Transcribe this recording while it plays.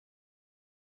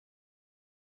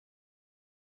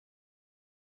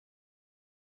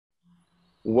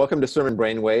Welcome to Sermon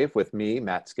Brainwave with me,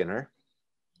 Matt Skinner.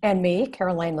 And me,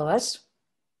 Caroline Lewis.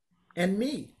 And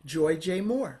me, Joy J.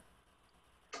 Moore.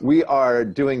 We are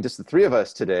doing just the three of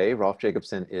us today. Rolf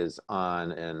Jacobson is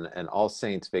on an All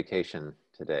Saints vacation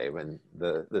today when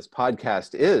this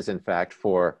podcast is, in fact,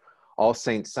 for All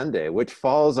Saints Sunday, which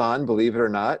falls on, believe it or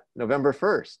not, November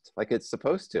 1st, like it's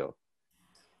supposed to.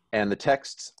 And the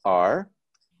texts are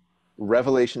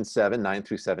Revelation 7, 9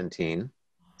 through 17,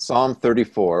 Psalm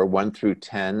 34, 1 through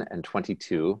 10 and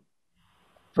 22,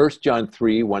 1 John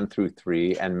 3, 1 through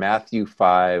 3, and Matthew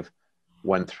 5,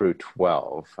 1 through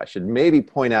 12. I should maybe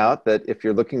point out that if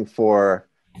you're looking for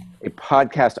a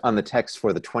podcast on the text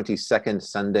for the 22nd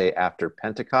Sunday after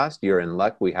Pentecost, you're in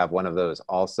luck. We have one of those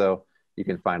also. You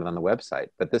can find it on the website.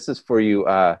 But this is for you,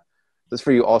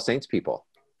 All Saints people.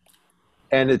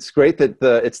 And it's great that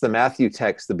it's the Matthew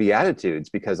text, the Beatitudes,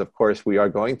 because of course we are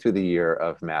going through the year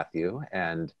of Matthew.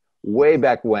 And way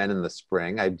back when in the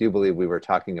spring, I do believe we were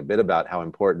talking a bit about how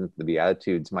important the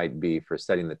Beatitudes might be for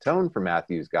setting the tone for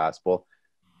Matthew's gospel,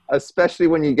 especially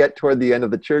when you get toward the end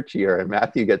of the church year and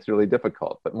Matthew gets really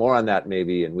difficult. But more on that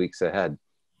maybe in weeks ahead.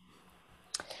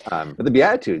 But the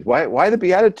Beatitudes, why the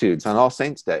Beatitudes on All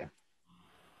Saints Day?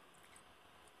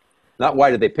 Not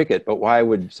why did they pick it, but why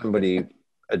would somebody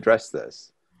address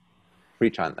this,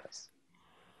 preach on this?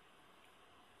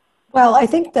 Well, I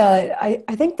think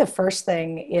the first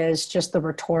thing is just the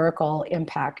rhetorical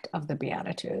impact of the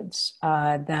Beatitudes.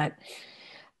 That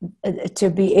to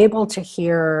be able to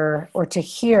hear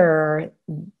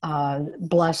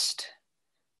blessed,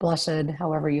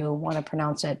 however you want to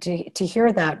pronounce it, to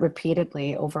hear that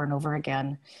repeatedly over and over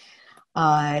again,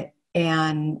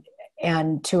 and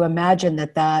to imagine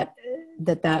that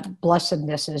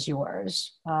blessedness is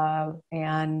yours.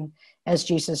 And as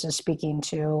Jesus is speaking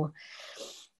to,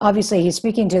 obviously he's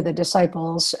speaking to the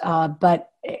disciples,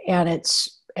 but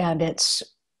it's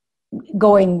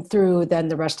going through then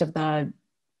the rest of the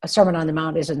Sermon on the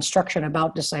Mount is instruction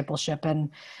about discipleship,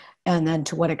 and then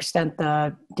to what extent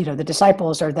the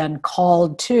disciples are then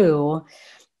called to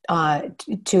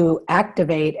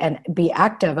activate and be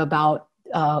active about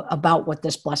what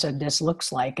this blessedness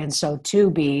looks like, and so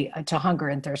to hunger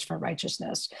and thirst for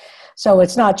righteousness. So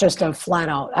it's not just a flat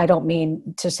out, I don't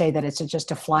mean to say that it's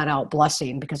just a flat out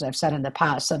blessing, because I've said in the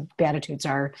past some Beatitudes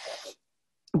are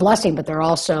blessing, but they're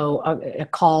also a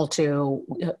call to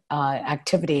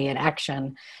activity and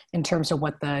action in terms of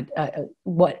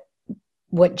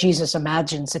what Jesus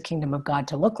imagines the kingdom of God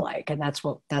to look like. And that's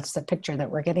the picture that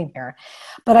we're getting here.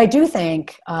 But I do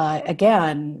think,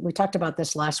 again, we talked about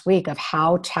this last week of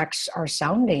how texts are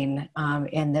sounding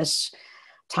in this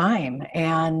time.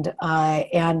 And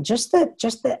just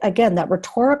again, that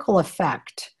rhetorical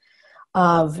effect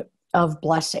of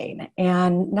blessing.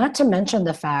 And not to mention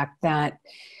the fact that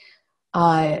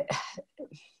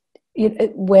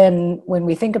when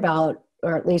we think about,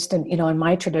 or at least in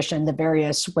my tradition, the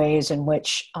various ways in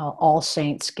which All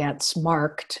Saints gets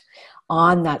marked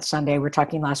on that Sunday. We're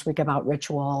talking last week about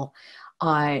ritual,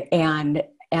 and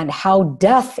how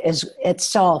death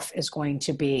itself is going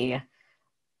to be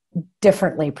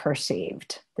differently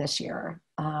perceived this year,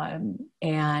 and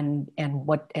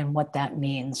what that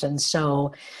means. And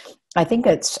so I think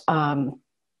it's how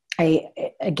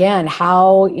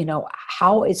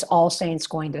is All Saints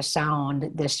going to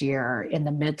sound this year in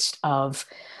the midst of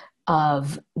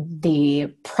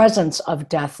the presence of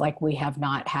death like we have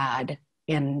not had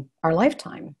in our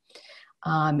lifetime.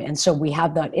 And so we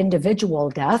have the individual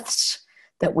deaths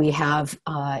that we have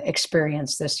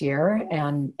experienced this year,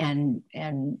 and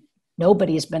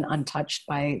nobody's been untouched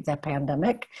by the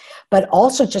pandemic, but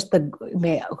also just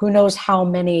who knows how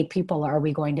many people are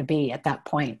we going to be at that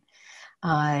point,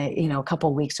 a couple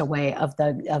of weeks away of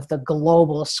the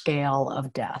global scale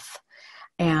of death.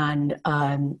 And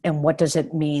what does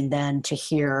it mean then to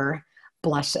hear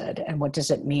blessed? And what does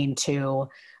it mean to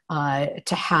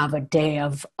have a day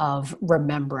of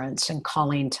remembrance and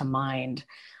calling to mind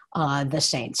the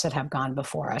saints that have gone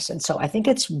before us? And so I think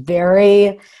it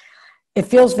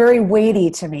feels very weighty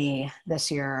to me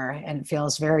this year, and it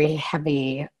feels very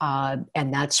heavy.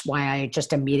 And that's why I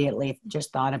just immediately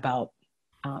just thought about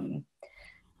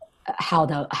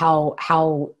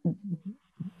how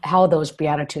those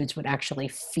Beatitudes would actually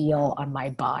feel on my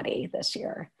body this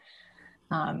year,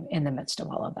 in the midst of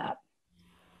all of that.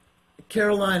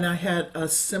 Caroline, I had a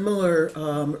similar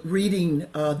reading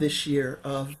this year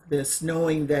of this,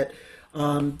 knowing that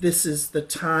this is the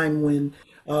time when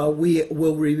we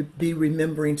will be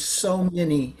remembering so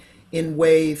many in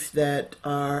ways that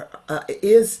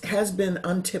has been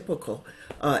untypical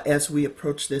as we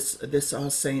approach this All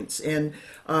Saints. And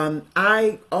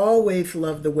I always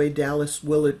love the way Dallas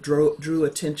Willard drew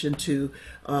attention to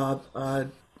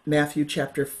Matthew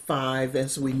chapter 5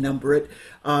 as we number it,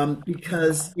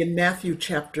 because in Matthew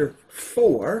chapter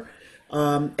 4,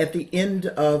 at the end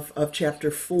of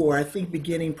chapter 4, I think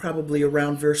beginning probably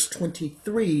around verse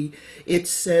 23, it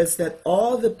says that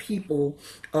all the people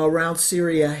around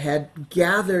Syria had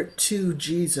gathered to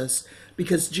Jesus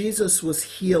because Jesus was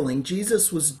healing.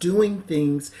 Jesus was doing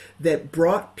things that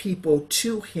brought people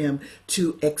to him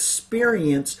to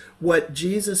experience what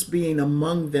Jesus being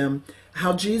among them,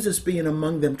 how Jesus being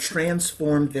among them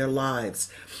transformed their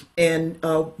lives. And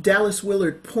Dallas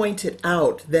Willard pointed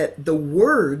out that the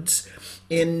words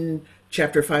in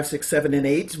chapter 5, 6, 7, and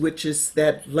 8, which is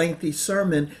that lengthy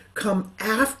sermon, come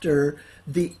after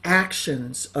the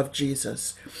actions of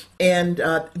Jesus. And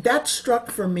that struck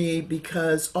for me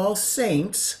because All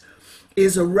Saints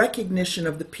is a recognition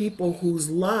of the people whose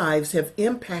lives have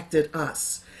impacted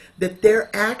us, that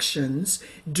their actions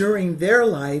during their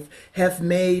life have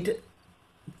made,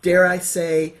 dare I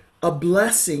say, a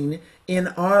blessing in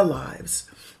our lives.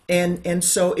 And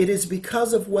so it is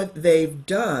because of what they've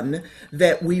done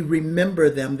that we remember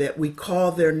them, that we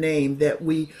call their name, that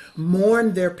we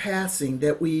mourn their passing,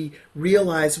 that we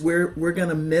realize we're going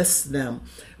to miss them.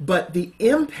 But the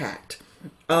impact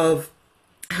of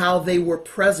how they were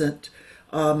present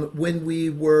when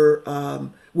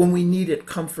we needed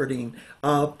comforting,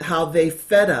 how they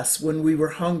fed us when we were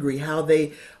hungry, how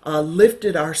they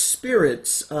lifted our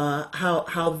spirits,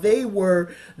 how they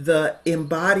were the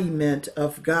embodiment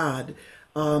of God,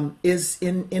 is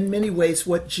in many ways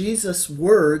what Jesus'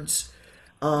 words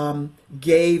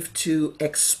gave to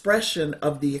expression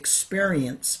of the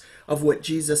experience of what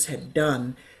Jesus had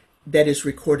done that is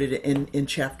recorded in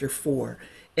chapter 4.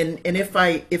 And if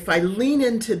I lean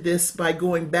into this by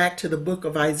going back to the book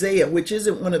of Isaiah, which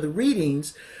isn't one of the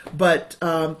readings, but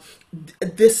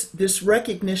this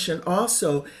recognition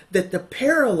also that the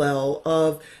parallel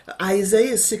of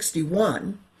Isaiah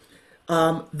 61,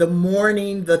 the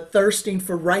mourning, the thirsting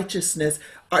for righteousness,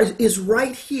 is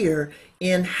right here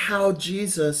in how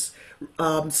Jesus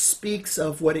speaks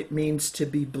of what it means to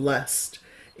be blessed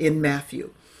in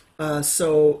Matthew.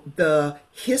 So the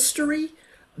history,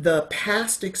 the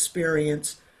past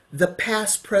experience, the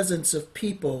past presence of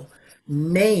people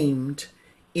named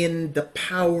in the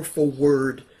powerful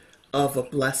word of a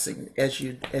blessing, as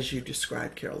you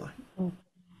described, Karoline.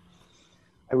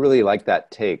 I really like that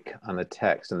take on the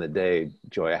text and the day,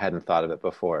 Joy. I hadn't thought of it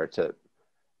before, to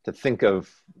think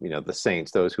of, the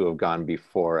saints, those who have gone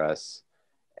before us,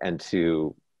 and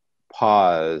to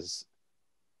pause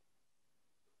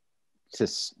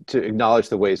to acknowledge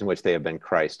the ways in which they have been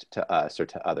Christ to us or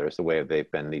to others, the way they've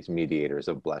been these mediators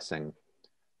of blessing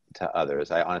to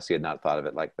others. I honestly had not thought of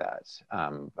it like that. I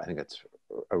think that's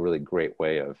a really great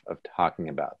way of talking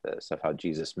about this, of how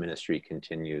Jesus' ministry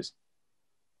continues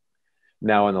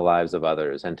now in the lives of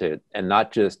others, and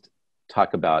not just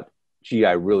talk about, gee,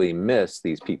 I really miss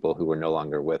these people who are no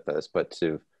longer with us, but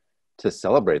to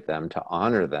celebrate them, to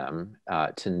honor them,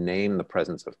 to name the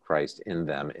presence of Christ in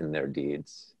them, in their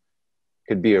deeds,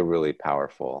 could be a really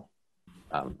powerful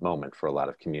moment for a lot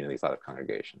of communities, a lot of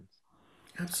congregations.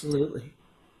 Absolutely.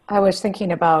 I was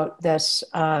thinking about this.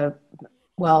 I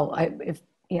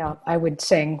would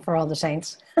sing for all the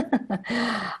saints,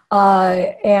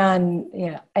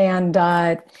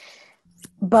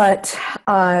 but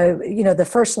the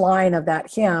first line of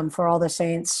that hymn, for all the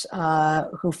saints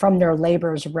who from their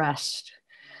labors rest,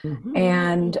 Mm-hmm.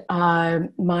 and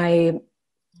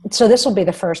so this will be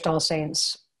the first All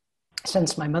Saints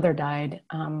since my mother died.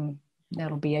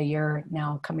 That'll be a year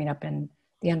now, coming up in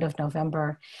the end of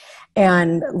November.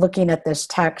 And looking at this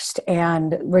text,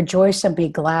 and rejoice and be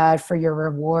glad, for your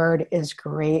reward is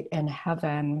great in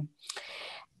heaven.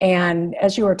 And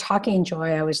as you were talking,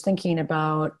 Joy, I was thinking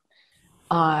about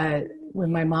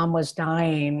when my mom was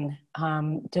dying,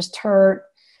 just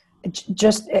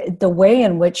the way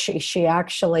in which she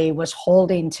actually was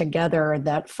holding together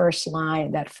that first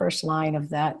line of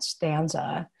that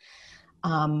stanza.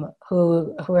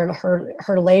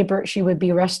 Her labor, she would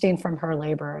be resting from her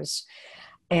labors,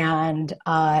 and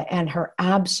her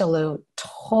absolute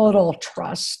total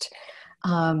trust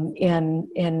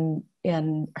in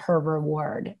her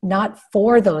reward, not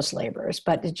for those labors,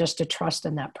 but just to trust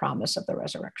in that promise of the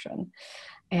resurrection,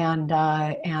 and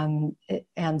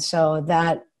so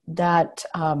that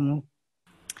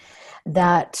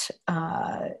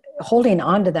holding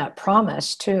on to that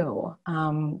promise too,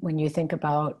 when you think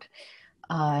about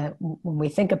when we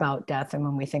think about death, and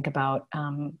when we think about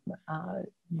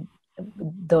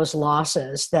those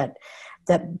losses, that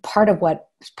that part of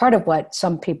what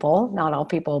some people, not all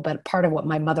people, but part of what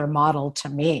my mother modeled to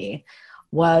me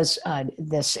was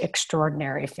this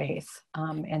extraordinary faith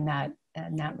in that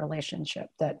relationship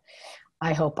that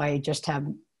I hope I just have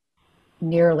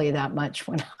nearly that much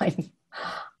when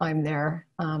I'm there.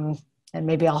 And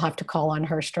maybe I'll have to call on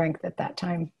her strength at that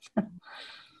time.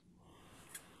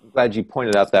 Glad you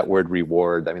pointed out that word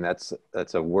reward. I mean,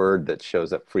 that's a word that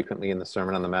shows up frequently in the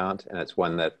Sermon on the Mount, and it's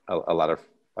one that a lot of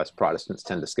us Protestants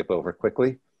tend to skip over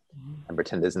quickly and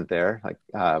pretend isn't there.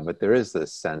 But there is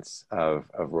this sense of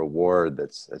reward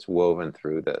that's woven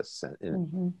through this.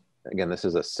 And again, this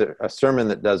is a sermon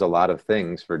that does a lot of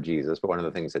things for Jesus, but one of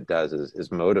the things it does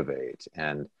is motivate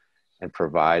and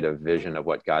provide a vision of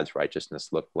what God's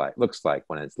righteousness looks like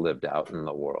when it's lived out in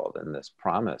the world, and this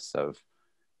promise of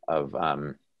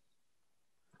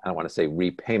I don't want to say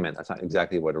repayment. That's not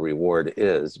exactly what a reward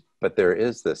is, but there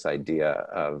is this idea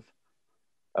of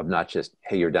not just,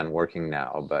 hey, you're done working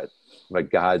now, but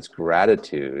God's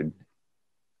gratitude,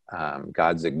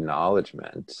 God's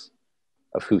acknowledgement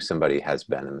of who somebody has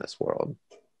been in this world.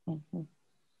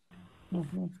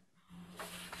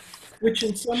 Which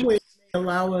in some ways may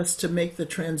allow us to make the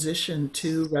transition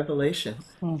to Revelation.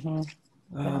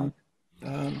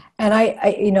 And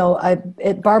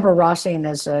Barbara Rossing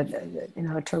is a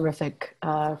terrific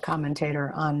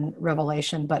commentator on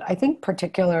Revelation, but I think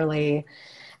particularly,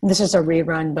 and this is a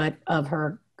rerun, but of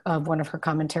one of her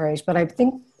commentaries. But I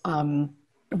think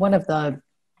one of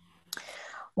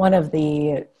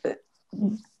the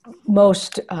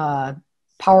most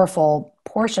powerful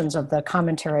portions of the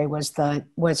commentary was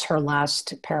her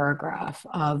last paragraph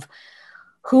of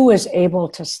who is able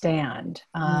to stand,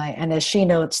 and as she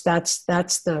notes, that's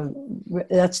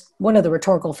one of the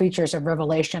rhetorical features of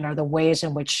Revelation, are the ways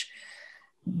in which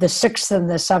the sixth and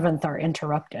the seventh are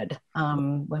interrupted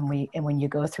when you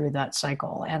go through that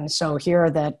cycle. And so here,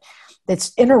 that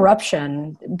it's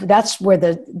interruption. That's where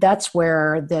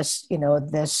this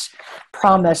this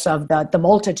promise of the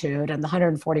multitude and the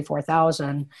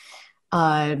 144,000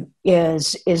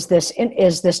 is this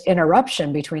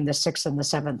interruption between the sixth and the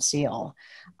seventh seal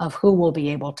of who will be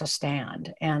able to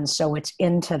stand. And so it's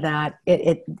into that,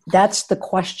 that's the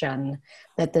question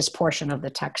that this portion of the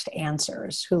text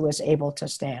answers: who is able to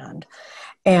stand?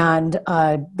 And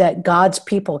that God's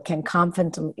people can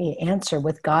confidently answer,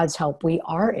 with God's help, we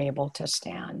are able to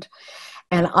stand.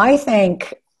 And I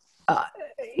think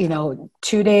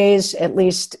 2 days, at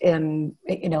least in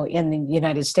the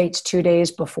United States, 2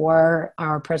 days before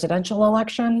our presidential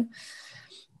election,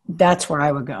 that's where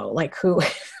I would go. Like, who,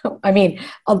 maybe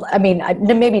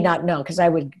not, no, because I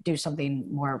would do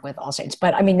something more with All Saints.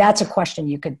 But I mean, that's a question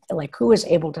you could, like, who is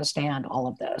able to stand all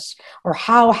of this? Or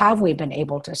how have we been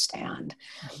able to stand?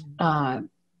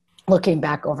 Looking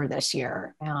back over this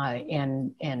year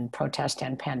in protest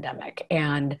and pandemic.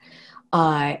 And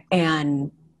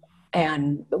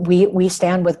we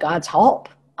stand with God's help.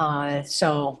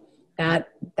 So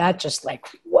that just like,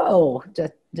 whoa,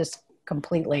 just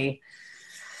completely,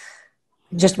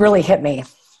 just really hit me.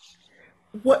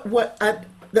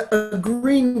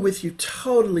 Agreeing with you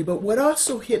totally, but what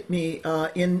also hit me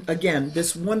in, again,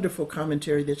 this wonderful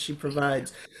commentary that she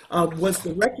provides was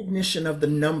the recognition of the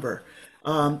number,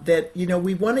 that,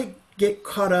 we want to get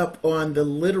caught up on the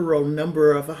literal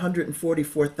number of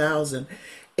 144,000.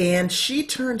 And she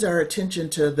turns our attention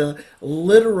to the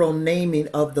literal naming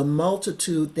of the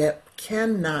multitude that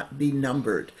cannot be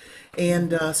numbered.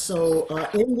 And so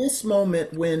in this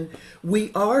moment, when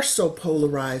we are so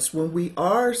polarized, when we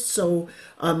are so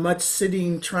much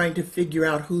sitting trying to figure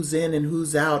out who's in and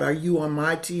who's out, are you on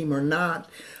my team or not,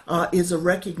 is a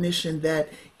recognition that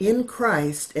in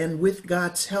Christ and with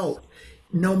God's help,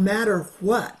 no matter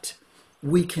what,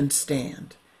 we can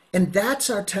stand. And that's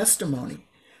our testimony.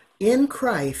 In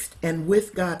Christ and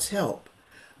with God's help,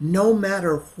 no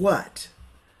matter what,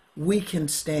 we can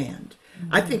stand.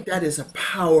 I think that is a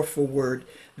powerful word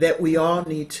that we all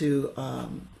need to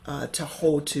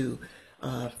hold to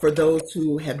for those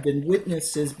who have been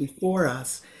witnesses before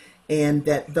us, and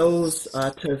that those,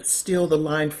 to steal the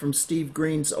line from Steve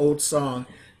Green's old song,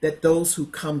 that those who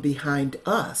come behind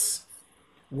us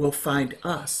will find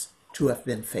us to have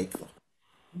been faithful.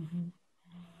 Mm-hmm.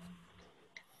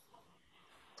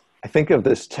 I think of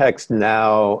this text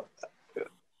now.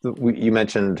 You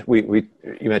mentioned you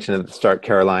mentioned at the start,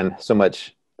 Karoline, so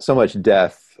much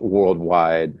death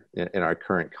worldwide in our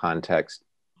current context,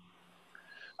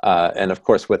 and of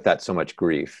course with that, so much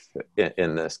grief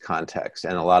in this context,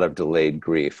 and a lot of delayed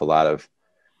grief. A lot of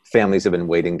families have been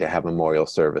waiting to have memorial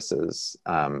services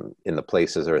in the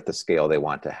places or at the scale they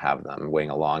want to have them,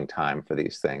 waiting a long time for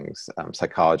these things.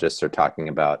 Psychologists are talking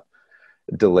about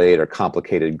delayed or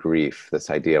complicated grief, this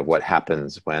idea of what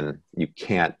happens when you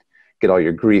can't get all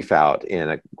your grief out in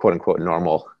a quote unquote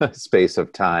normal space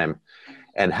of time,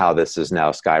 and how this is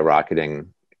now skyrocketing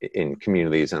in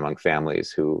communities and among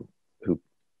families who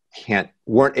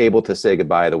weren't able to say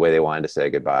goodbye the way they wanted to say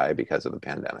goodbye because of the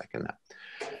pandemic. And that.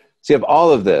 So you have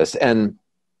all of this, and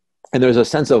there's a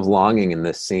sense of longing in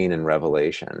this scene in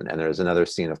Revelation. And there's another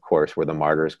scene, of course, where the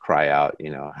martyrs cry out,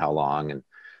 how long? And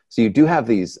so you do have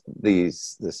these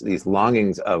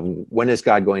longings of, when is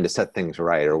God going to set things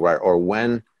right, or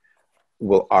when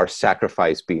will our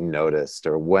sacrifice be noticed,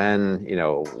 or when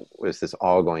is this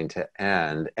all going to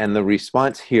end? And the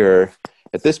response here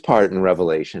at this part in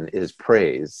Revelation is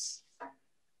praise,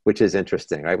 which is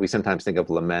interesting, right? We sometimes think of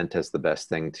lament as the best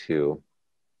thing to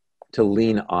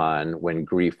lean on when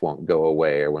grief won't go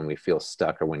away, or when we feel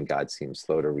stuck, or when God seems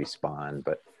slow to respond.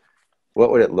 But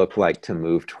what would it look like to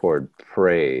move toward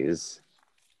praise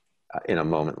in a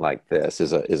moment like this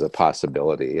is a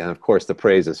possibility. And of course, the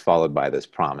praise is followed by this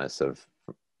promise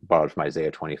borrowed from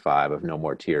Isaiah 25 of no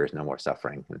more tears, no more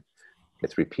suffering. And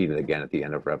it's repeated again at the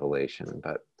end of Revelation.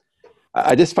 But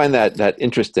I just find that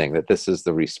interesting, that this is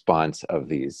the response of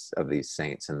these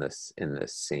saints in this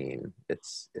scene.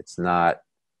 It's not,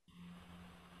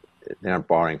 they aren't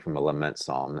borrowing from a lament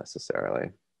psalm necessarily.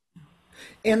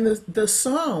 And the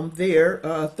psalm there,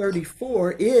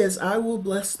 34, is, I will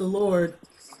bless the Lord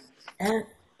at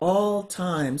all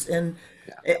times. And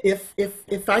Yeah.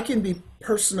 if I can be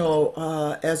personal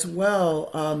as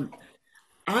well,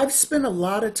 I've spent a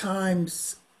lot of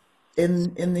times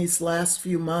in these last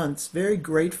few months very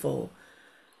grateful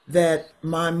that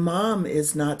my mom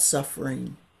is not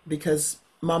suffering, because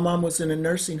my mom was in a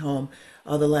nursing home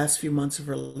the last few months of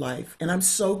her life. And I'm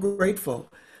so grateful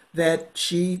that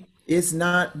she is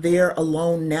not there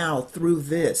alone now through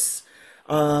this,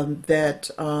 that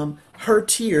her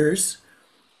tears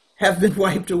have been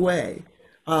wiped away.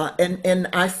 And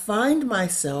I find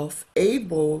myself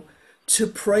able to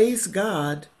praise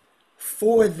God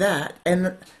for that.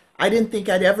 And I didn't think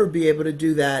I'd ever be able to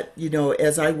do that,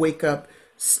 as I wake up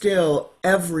still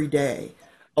every day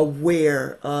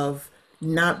aware of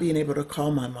not being able to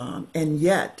call my mom. And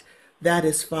yet that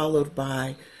is followed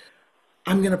by,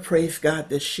 I'm going to praise God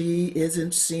that she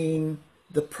isn't seeing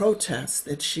the protests,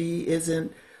 that she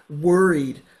isn't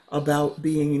worried about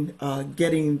getting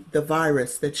the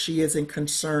virus, that she isn't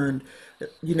concerned.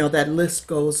 That list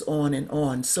goes on and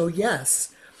on. So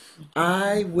yes,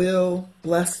 I will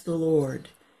bless the Lord.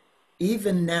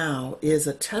 Even now is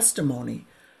a testimony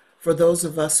for those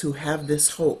of us who have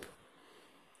this hope.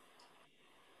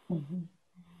 Mm-hmm.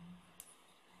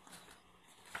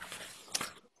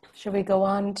 Should we go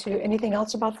on to anything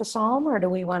else about the psalm, or do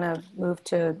we want to move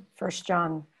to 1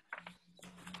 John?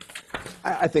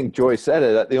 I think Joy said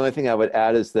it. The only thing I would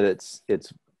add is that it's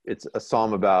a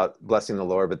psalm about blessing the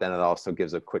Lord, but then it also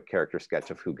gives a quick character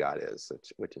sketch of who God is,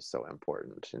 which is so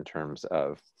important in terms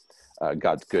of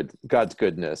God's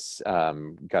goodness,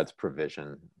 God's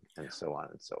provision, and so on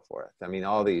and so forth. I mean,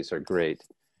 all these are great.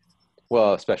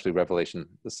 Well, especially Revelation,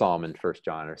 the Psalm, and 1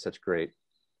 John are such great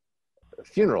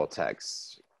funeral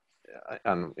texts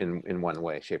in one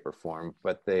way, shape, or form.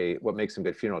 But what makes them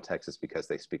good funeral texts is because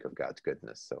they speak of God's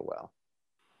goodness so well.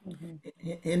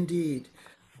 Mm-hmm. Indeed.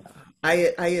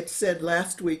 I had said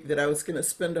last week that I was going to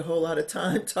spend a whole lot of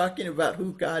time talking about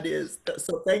who God is.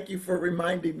 So thank you for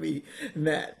reminding me,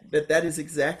 Matt, that is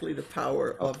exactly the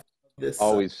power of this.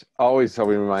 Always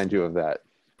we remind you of that.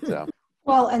 So.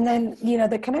 Well, and then,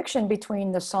 the connection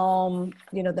between the psalm,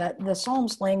 that the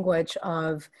psalm's language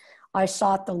of, I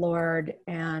sought the Lord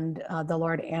and the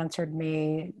Lord answered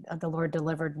me, the Lord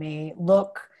delivered me.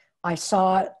 Look, I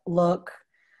sought, look,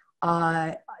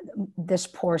 this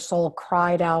poor soul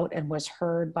cried out and was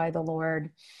heard by the Lord.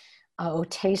 Oh,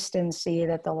 taste and see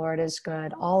that the Lord is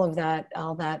good. All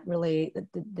that really,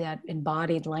 that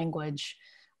embodied language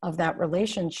of that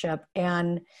relationship.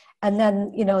 And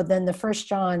then, then the 1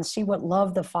 John, see what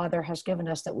love the Father has given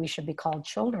us that we should be called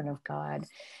children of God.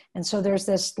 And so there's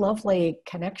this lovely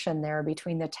connection there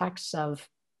between the texts of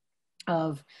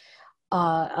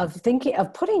thinking,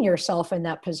 of putting yourself in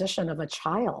that position of a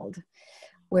child,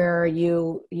 where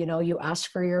you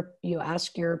ask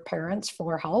your parents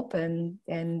for help, and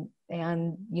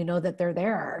that they're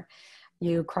there.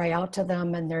 You cry out to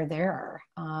them and they're there,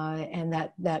 and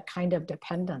that kind of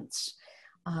dependence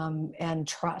and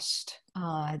trust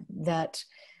that's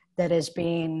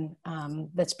being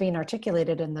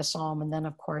articulated in the psalm, and then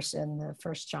of course in the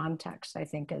 1 John text, I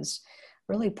think is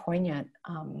really poignant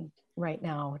right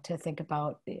now to think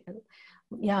about.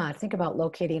 Think about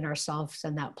locating ourselves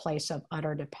in that place of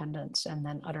utter dependence and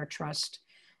then utter trust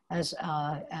as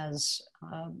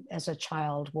a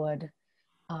child would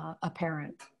a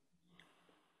parent.